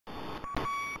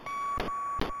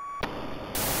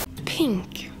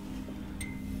pink.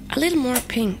 A little more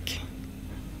pink.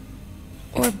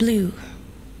 Or blue.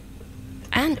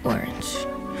 And orange.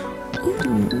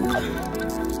 Ooh.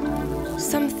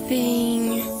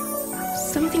 Something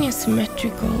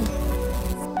asymmetrical.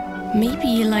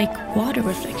 Maybe like water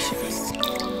reflections.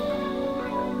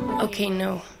 Okay,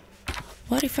 no.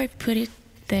 What if I put it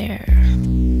there?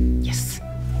 Yes,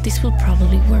 this will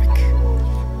probably work.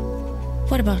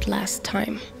 What about last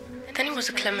time? Then it was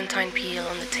a clementine peel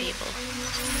on the table.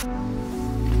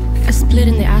 A split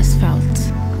in the asphalt.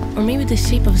 Or maybe the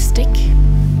shape of a stick?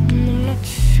 I'm not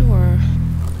sure.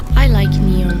 I like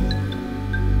neon.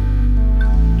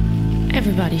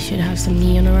 Everybody should have some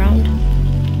neon around.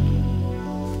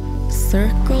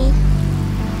 Circle?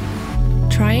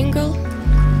 Triangle?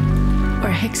 Or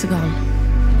a hexagon?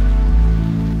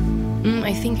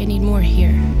 I think I need more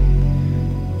here.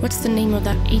 What's the name of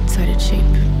that 8-sided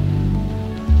shape?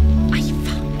 I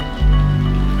found.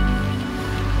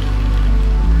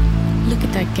 Look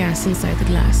at that gas inside the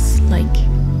glass. Like,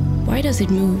 why does it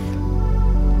move?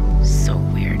 So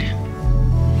weird.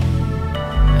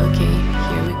 Okay,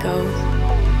 here we go.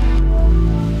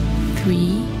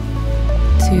 3,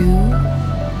 2,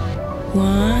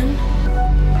 1.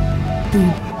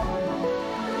 Boom.